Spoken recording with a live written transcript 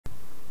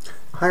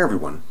Hi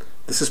everyone,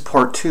 this is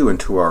part 2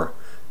 into our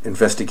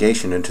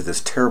investigation into this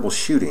terrible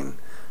shooting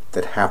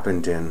that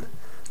happened in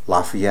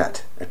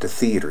Lafayette at the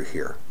theater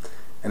here.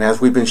 And as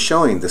we've been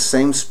showing, the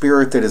same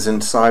spirit that is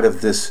inside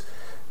of this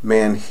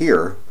man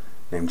here,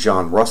 named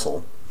John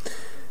Russell,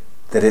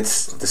 that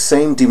it's the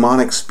same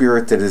demonic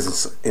spirit that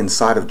is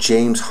inside of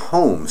James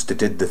Holmes that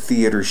did the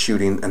theater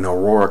shooting in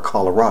Aurora,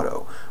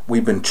 Colorado.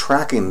 We've been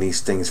tracking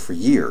these things for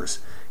years.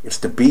 It's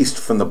the beast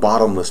from the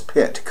bottomless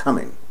pit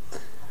coming.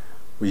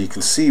 Well, you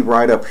can see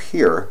right up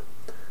here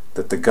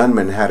that the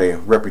gunman had a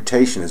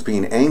reputation as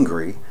being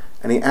angry,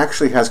 and he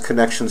actually has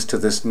connections to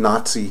this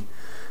Nazi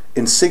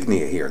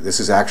insignia here. This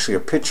is actually a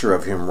picture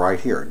of him right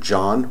here,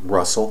 John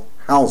Russell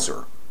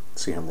Hauser.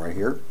 See him right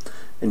here?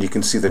 And you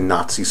can see the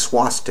Nazi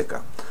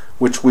swastika,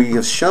 which we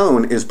have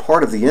shown is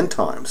part of the end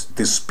times.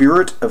 The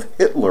spirit of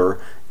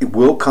Hitler, it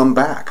will come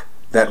back.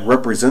 That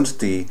represents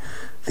the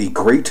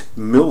great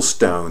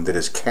millstone that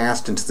is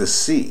cast into the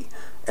sea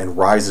and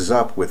rises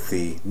up with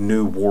the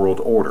new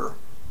world order.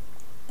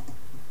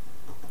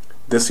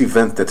 This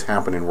event that's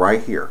happening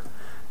right here.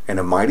 And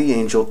a mighty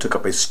angel took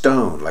up a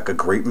stone like a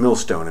great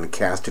millstone and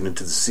cast it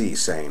into the sea,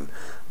 saying,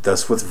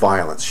 "Thus with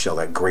violence shall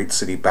that great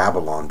city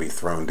Babylon be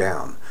thrown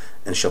down,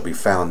 and shall be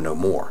found no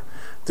more."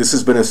 This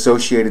has been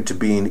associated to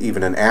being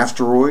even an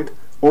asteroid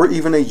or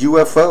even a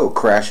UFO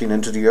crashing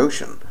into the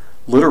ocean.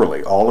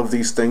 Literally, all of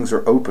these things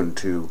are open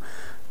to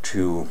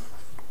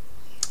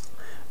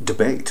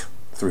debate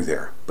through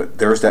there. But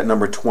there's that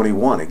number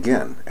 21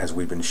 again, as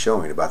we've been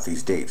showing about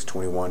these dates,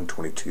 21,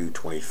 22,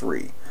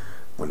 23,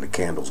 when the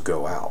candles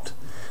go out.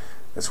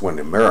 That's when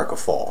America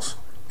falls.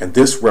 And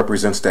this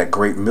represents that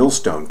great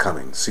millstone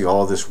coming. See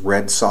all this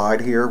red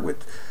side here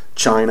with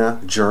China,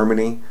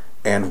 Germany,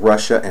 and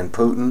Russia and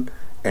Putin,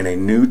 and a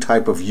new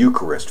type of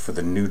Eucharist for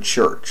the new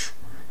church.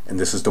 And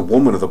this is the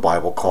woman of the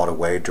Bible caught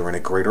away during a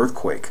great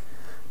earthquake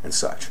and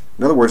such.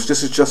 In other words,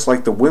 this is just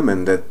like the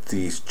women that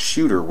the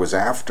shooter was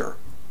after.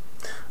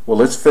 Well,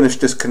 let's finish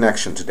this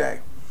connection today.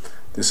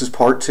 This is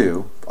part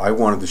 2. I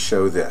wanted to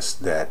show this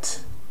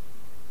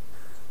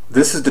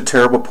is the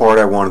terrible part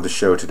I wanted to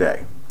show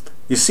today.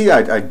 You see,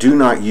 I do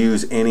not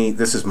use any.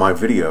 This is my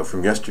video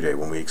from yesterday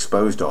when we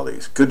exposed all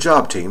these. Good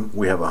job, team.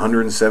 We have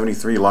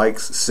 173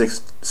 likes,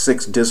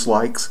 6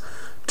 dislikes,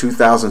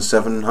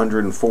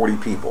 2,740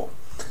 people.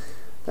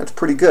 That's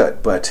pretty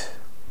good, but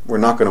we're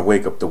not going to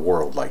wake up the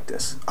world like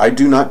this. I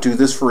do not do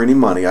this for any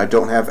money. I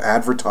don't have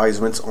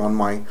advertisements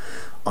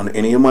on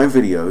any of my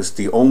videos.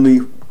 The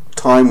only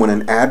time when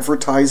an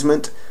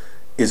advertisement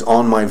is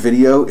on my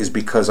video is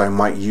because I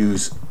might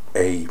use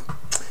a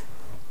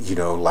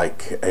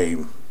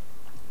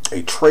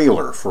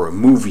trailer for a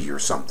movie or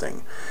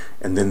something,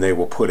 and then they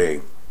will put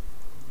a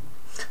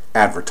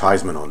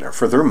advertisement on there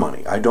for their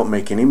money. I don't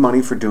make any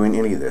money for doing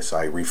any of this.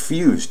 I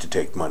refuse to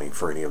take money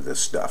for any of this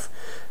stuff.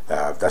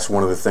 That's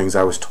one of the things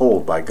I was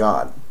told by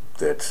God,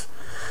 that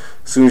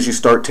as soon as you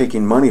start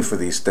taking money for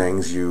these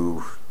things,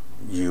 you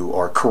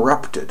are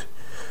corrupted,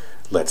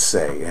 let's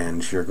say,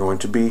 and you're going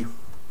to be,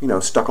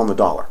 stuck on the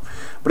dollar.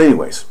 But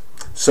anyways,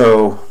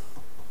 so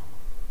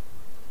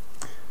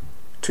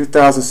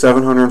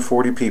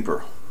 2,740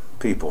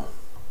 people.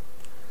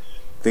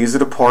 These are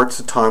the parts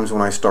of times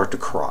when I start to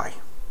cry.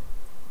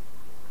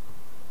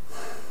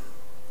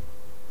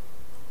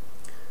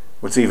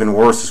 What's even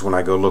worse is when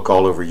I go look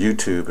all over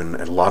YouTube, and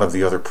a lot of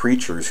the other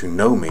preachers who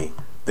know me,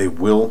 they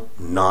will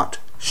not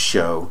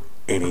show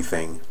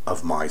anything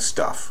of my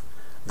stuff.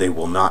 They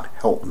will not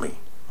help me.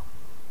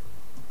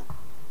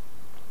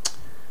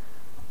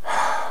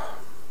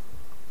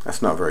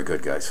 That's not very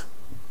good, guys.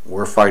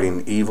 We're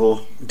fighting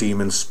evil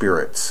demon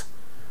spirits.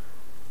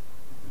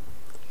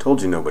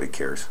 Told you nobody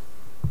cares.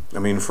 I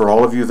mean, for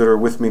all of you that are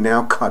with me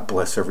now, God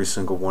bless every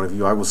single one of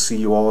you. I will see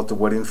you all at the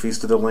wedding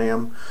feast of the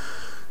Lamb.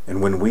 And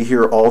when we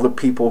hear all the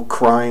people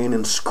crying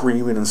and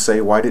screaming and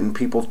say, "Why didn't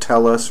people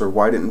tell us?" or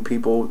 "Why didn't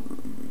people..."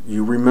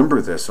 You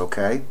remember this,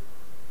 okay?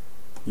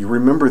 You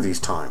remember these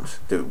times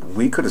that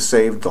we could have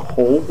saved the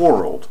whole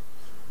world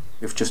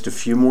if just a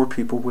few more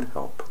people would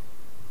help.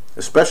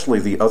 Especially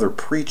the other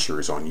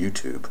preachers on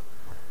YouTube.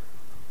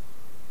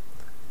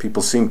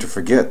 People seem to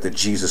forget that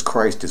Jesus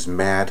Christ is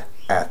mad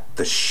at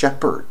the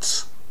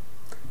shepherds.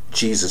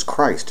 Jesus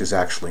Christ is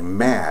actually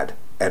mad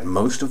at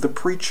most of the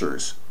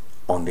preachers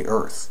on the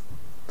earth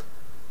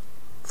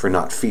for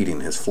not feeding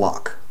his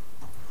flock.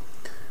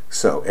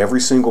 So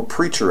every single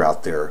preacher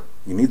out there,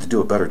 you need to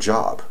do a better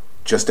job.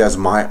 Just as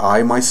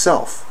I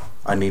myself,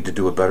 I need to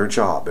do a better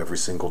job every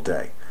single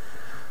day.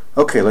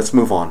 Okay, let's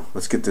move on.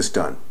 Let's get this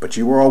done. But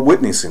you are all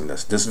witnessing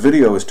this. This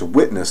video is to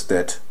witness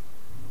that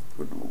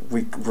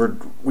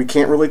we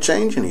can't really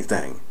change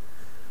anything.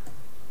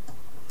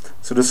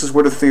 So this is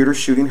where the theater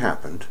shooting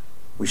happened.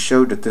 We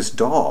showed that this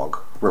dog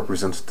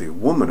represents the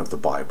woman of the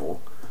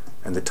Bible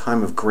and the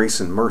time of grace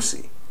and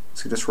mercy.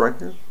 See this right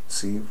here?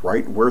 See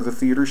right where the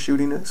theater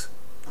shooting is?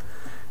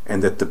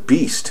 And that the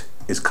beast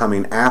is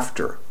coming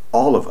after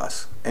all of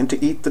us and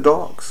to eat the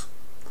dogs.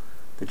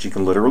 That you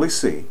can literally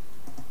see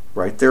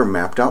right there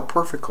mapped out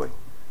perfectly.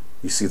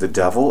 You see the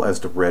devil as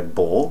the red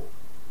bull.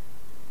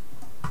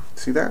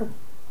 See there?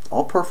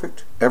 All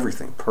perfect,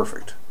 everything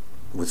perfect.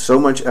 With so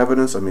much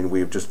evidence, I mean,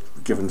 we've just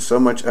given so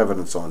much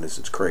evidence on this,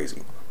 it's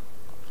crazy.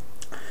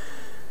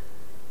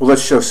 Well,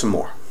 let's show some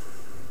more.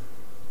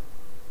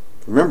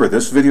 Remember,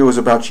 this video is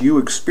about you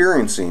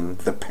experiencing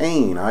the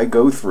pain I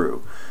go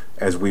through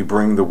as we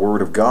bring the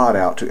Word of God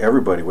out to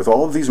everybody with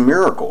all of these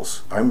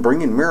miracles. I'm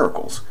bringing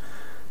miracles,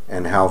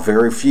 and how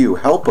very few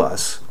help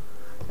us,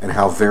 and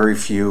how very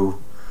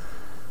few...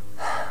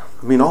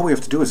 I mean, all we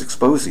have to do is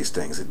expose these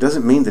things. It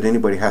doesn't mean that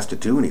anybody has to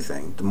do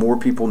anything. The more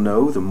people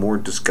know, the more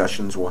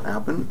discussions will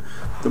happen,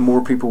 the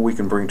more people we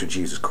can bring to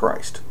Jesus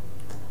Christ.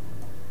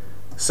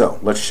 So,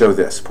 let's show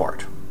this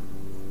part.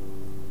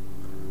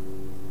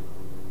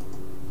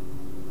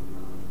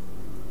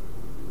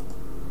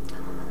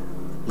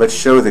 Let's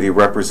show that he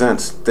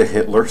represents the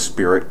Hitler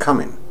spirit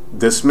coming.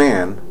 This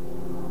man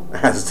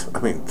has,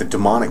 the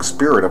demonic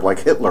spirit of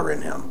like Hitler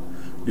in him.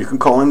 You can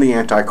call him the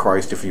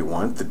Antichrist if you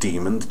want, the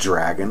demon, the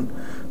dragon,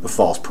 the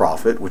false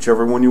prophet,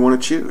 whichever one you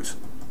want to choose.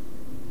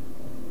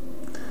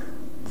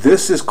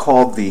 This is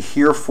called the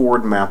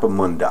Hereford Mappa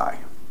Mundi.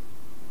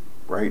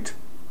 Right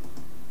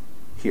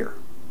here.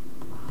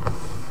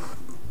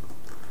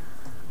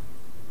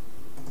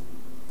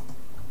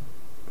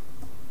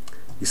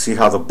 You see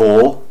how the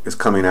bull is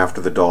coming after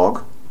the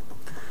dog?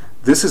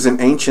 This is an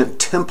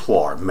ancient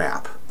Templar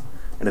map,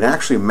 and it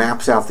actually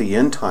maps out the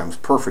end times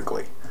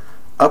perfectly.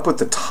 Up at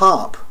the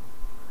top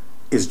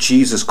is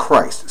Jesus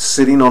Christ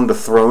sitting on the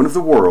throne of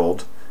the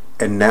world,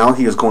 and now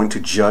he is going to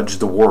judge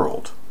the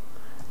world.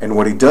 And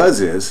what he does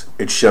is,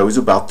 it shows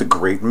about the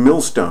great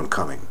millstone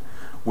coming.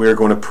 We are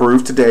going to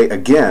prove today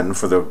again,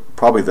 for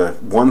probably the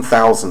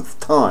 1000th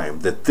time,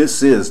 that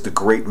this is the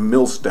great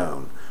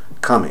millstone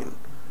coming.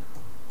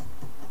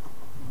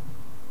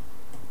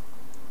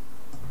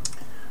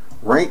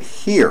 Right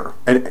here,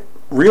 and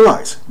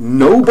realize,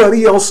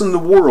 nobody else in the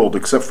world,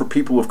 except for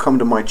people who have come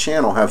to my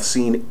channel, have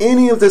seen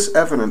any of this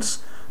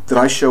evidence that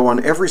I show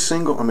on every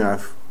single, I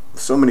have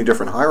so many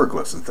different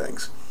hieroglyphs and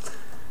things.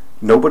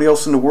 Nobody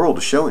else in the world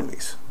is showing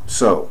these.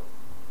 So,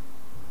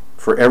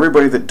 for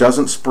everybody that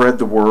doesn't spread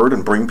the word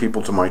and bring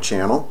people to my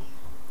channel,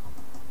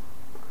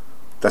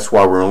 that's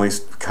why we're only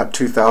got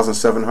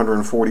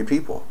 2,740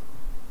 people.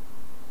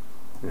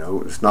 You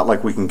know, it's not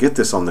like we can get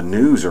this on the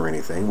news or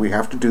anything. We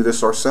have to do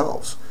this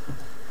ourselves.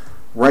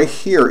 Right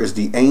here is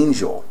the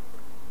angel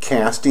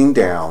casting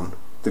down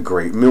the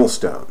great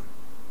millstone.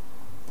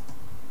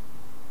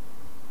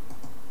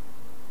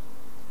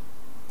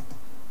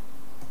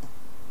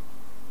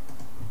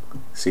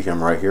 See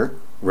him right here?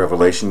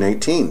 Revelation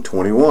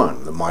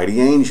 18:21, the mighty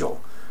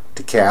angel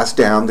to cast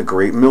down the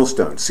great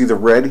millstone. See the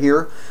red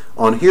here?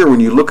 On here, when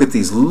you look at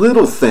these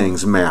little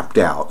things mapped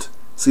out,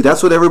 see,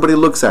 that's what everybody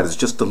looks at, is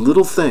just the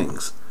little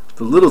things.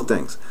 The little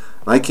things.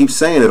 And I keep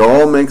saying it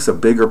all makes a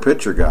bigger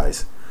picture,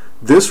 guys.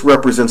 This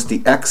represents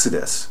the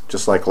Exodus,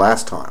 just like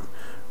last time.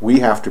 We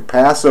have to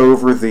pass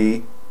over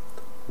the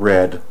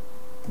red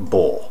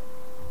bull.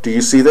 Do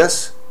you see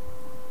this?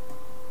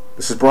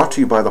 This is brought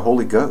to you by the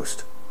Holy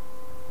Ghost.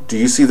 Do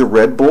you see the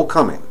red bull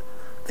coming?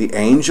 The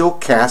angel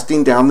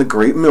casting down the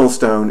great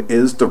millstone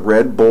is the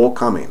red bull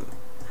coming.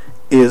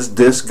 Is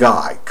this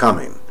guy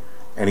coming?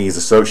 And he's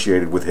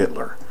associated with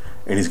Hitler.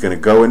 And he's going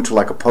to go into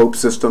like a pope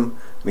system,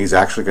 and he's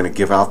actually going to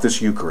give out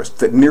this Eucharist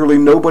that nearly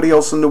nobody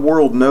else in the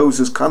world knows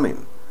is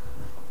coming.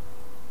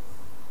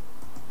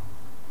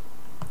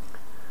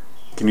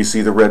 Can you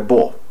see the red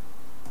bull?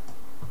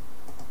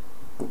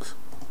 Oops.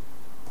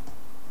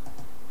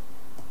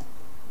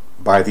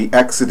 By the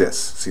Exodus.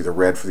 See the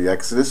red for the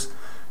Exodus?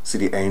 See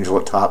the angel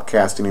at top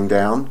casting him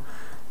down?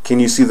 Can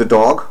you see the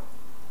dog?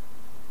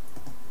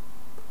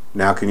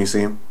 Now can you see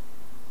him?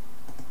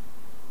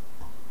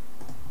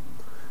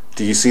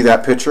 Do you see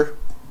that picture?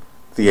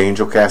 The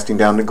angel casting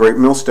down the great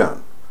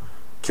millstone.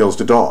 Kills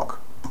the dog.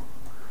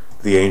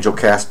 The angel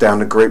casts down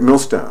the great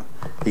millstone.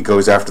 He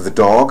goes after the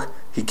dog.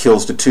 He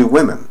kills the two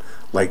women.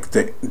 Like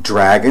the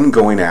dragon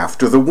going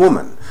after the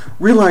woman.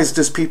 Realize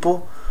this,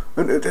 people.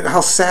 How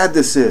sad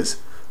this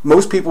is.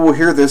 Most people will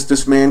hear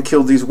this man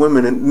killed these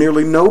women, and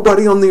nearly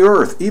nobody on the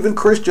earth, even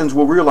Christians,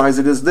 will realize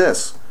it is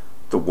this.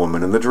 The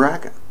woman and the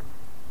dragon.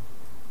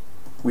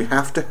 We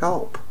have to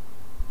help.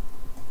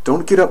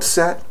 Don't get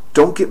upset.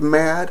 Don't get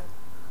mad.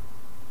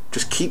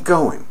 Just keep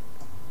going.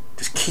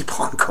 Just keep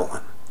on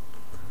going.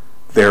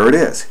 There it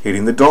is,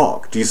 hitting the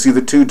dog. Do you see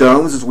the two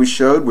domes as we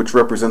showed, which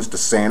represents the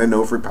San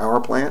Onofre power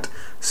plant?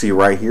 See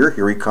right here,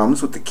 here he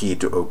comes with the key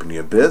to open the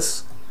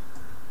abyss.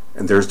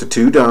 And there's the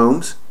two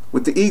domes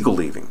with the eagle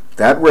leaving.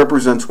 That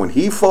represents when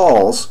he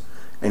falls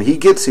and he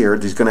gets here,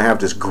 he's going to have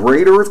this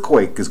great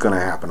earthquake is going to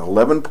happen,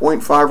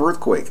 11.5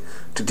 earthquake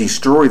to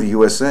destroy the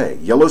USA.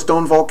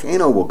 Yellowstone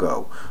volcano will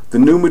go. The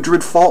New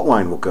Madrid fault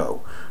line will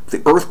go.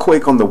 The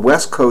earthquake on the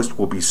west coast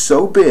will be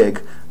so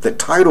big that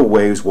tidal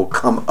waves will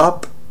come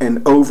up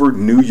and over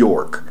New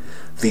York.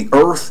 The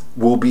earth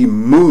will be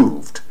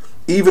moved.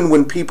 Even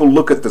when people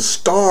look at the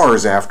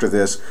stars after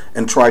this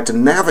and try to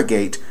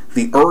navigate,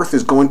 the earth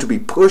is going to be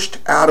pushed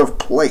out of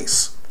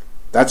place.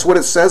 That's what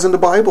it says in the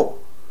Bible.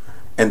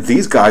 And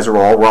these guys are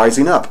all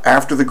rising up.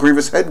 After the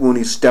grievous head wound,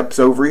 he steps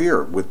over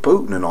here with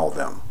Putin and all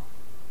them.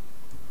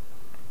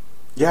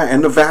 Yeah,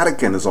 and the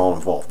Vatican is all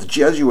involved. The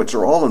Jesuits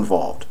are all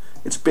involved.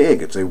 It's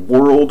big. It's a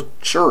world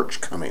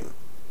church coming.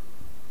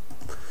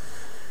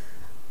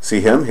 See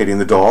him hitting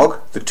the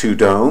dog, the two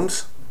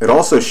domes. It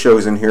also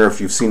shows in here,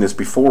 if you've seen this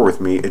before with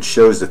me, it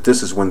shows that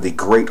this is when the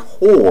great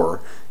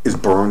whore is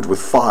burned with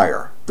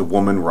fire, the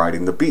woman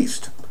riding the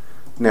beast.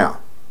 Now,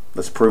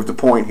 let's prove the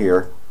point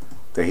here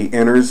that he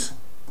enters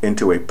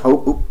into a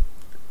pope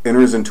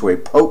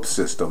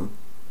system.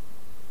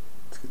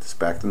 Let's get this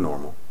back to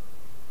normal.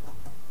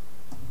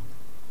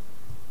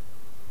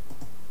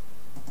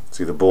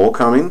 See the bull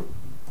coming,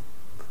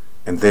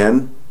 and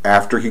then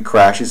after he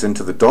crashes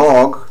into the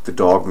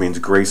dog means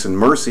grace and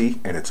mercy,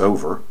 and it's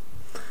over.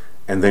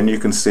 And then you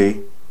can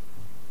see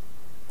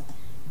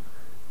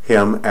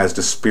him as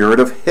the spirit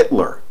of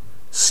Hitler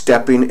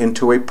stepping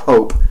into a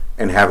pope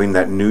and having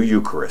that new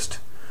Eucharist.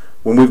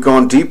 When we've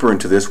gone deeper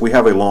into this, we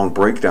have a long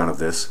breakdown of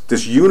this.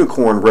 This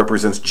unicorn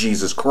represents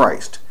Jesus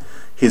Christ,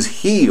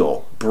 his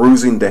heel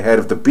bruising the head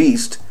of the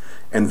beast,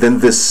 and then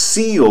this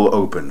seal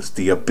opens,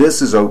 the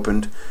abyss is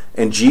opened,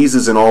 and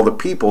Jesus and all the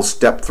people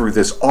step through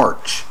this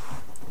arch.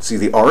 See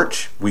the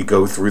arch? We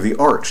go through the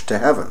arch to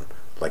heaven,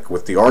 like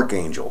with the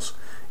archangels,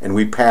 and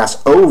we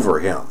pass over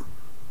him.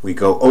 We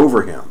go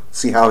over him.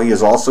 See how he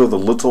is also the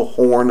little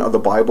horn of the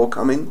Bible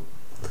coming?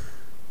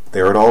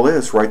 There it all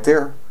is, right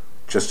there,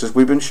 just as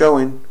we've been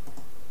showing.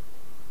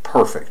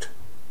 Perfect.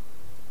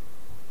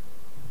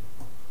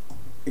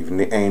 Even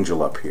the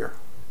angel up here.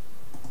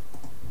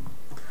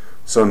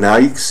 So now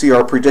you see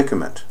our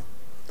predicament.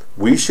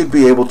 We should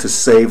be able to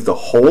save the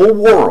whole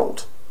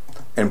world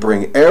and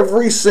bring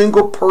every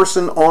single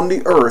person on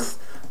the earth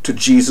to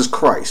Jesus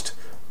Christ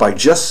by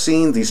just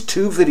seeing these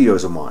two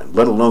videos of mine,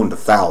 let alone the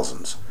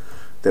thousands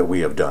that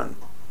we have done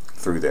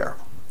through there.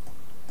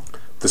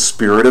 The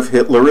spirit of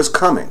Hitler is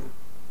coming.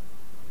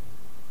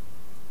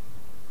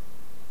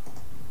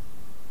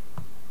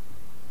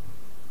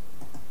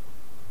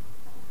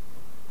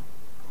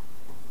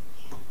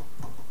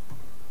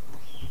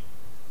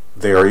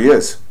 There he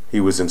is. He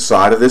was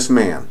inside of this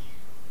man.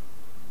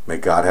 May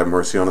God have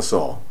mercy on us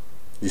all.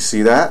 You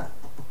see that?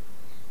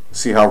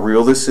 See how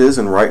real this is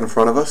and right in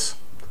front of us?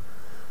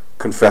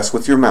 Confess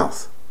with your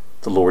mouth,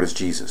 the Lord is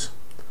Jesus.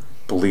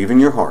 Believe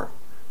in your heart,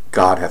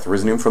 God hath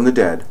risen him from the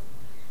dead,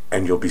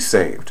 and you'll be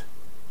saved.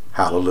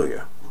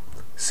 Hallelujah.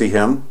 See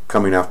him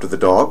coming after the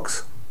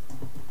dogs?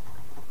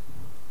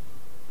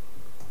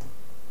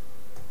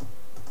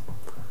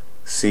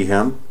 See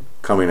him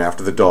coming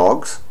after the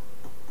dogs?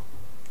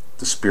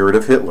 The spirit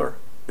of Hitler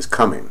is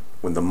coming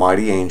when the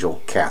mighty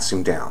angel casts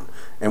him down.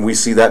 And we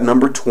see that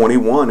number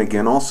 21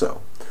 again also.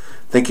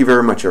 Thank you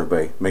very much,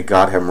 everybody. May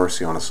God have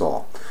mercy on us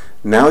all.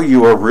 Now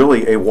you are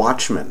really a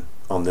watchman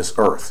on this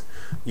earth.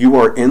 You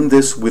are in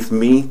this with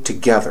me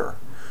together.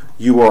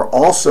 You are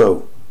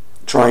also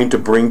trying to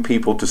bring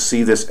people to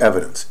see this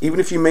evidence. Even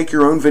if you make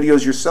your own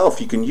videos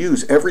yourself, you can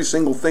use every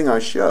single thing I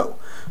show.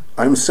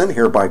 I'm sent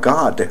here by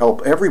God to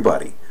help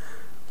everybody.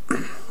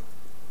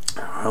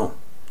 Well,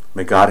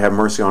 may God have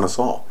mercy on us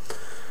all.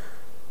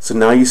 So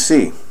now you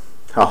see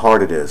how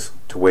hard it is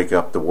to wake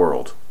up the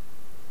world.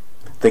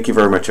 Thank you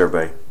very much,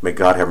 everybody. May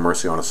God have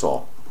mercy on us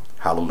all.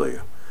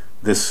 Hallelujah.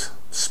 This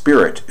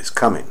spirit is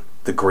coming,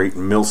 the great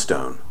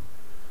millstone.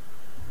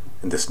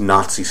 And this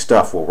Nazi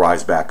stuff will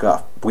rise back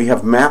up. We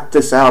have mapped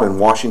this out in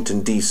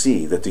Washington,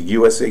 D.C., that the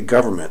USA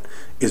government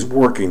is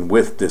working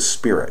with this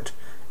spirit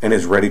and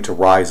is ready to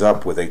rise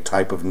up with a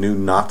type of new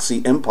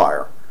Nazi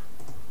empire.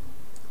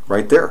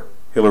 Right there.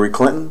 Hillary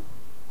Clinton,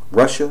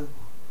 Russia,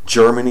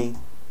 Germany,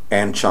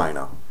 and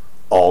China,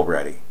 all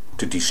ready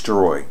to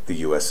destroy the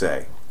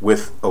USA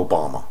with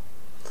Obama.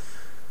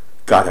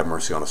 God have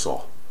mercy on us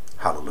all.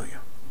 Hallelujah.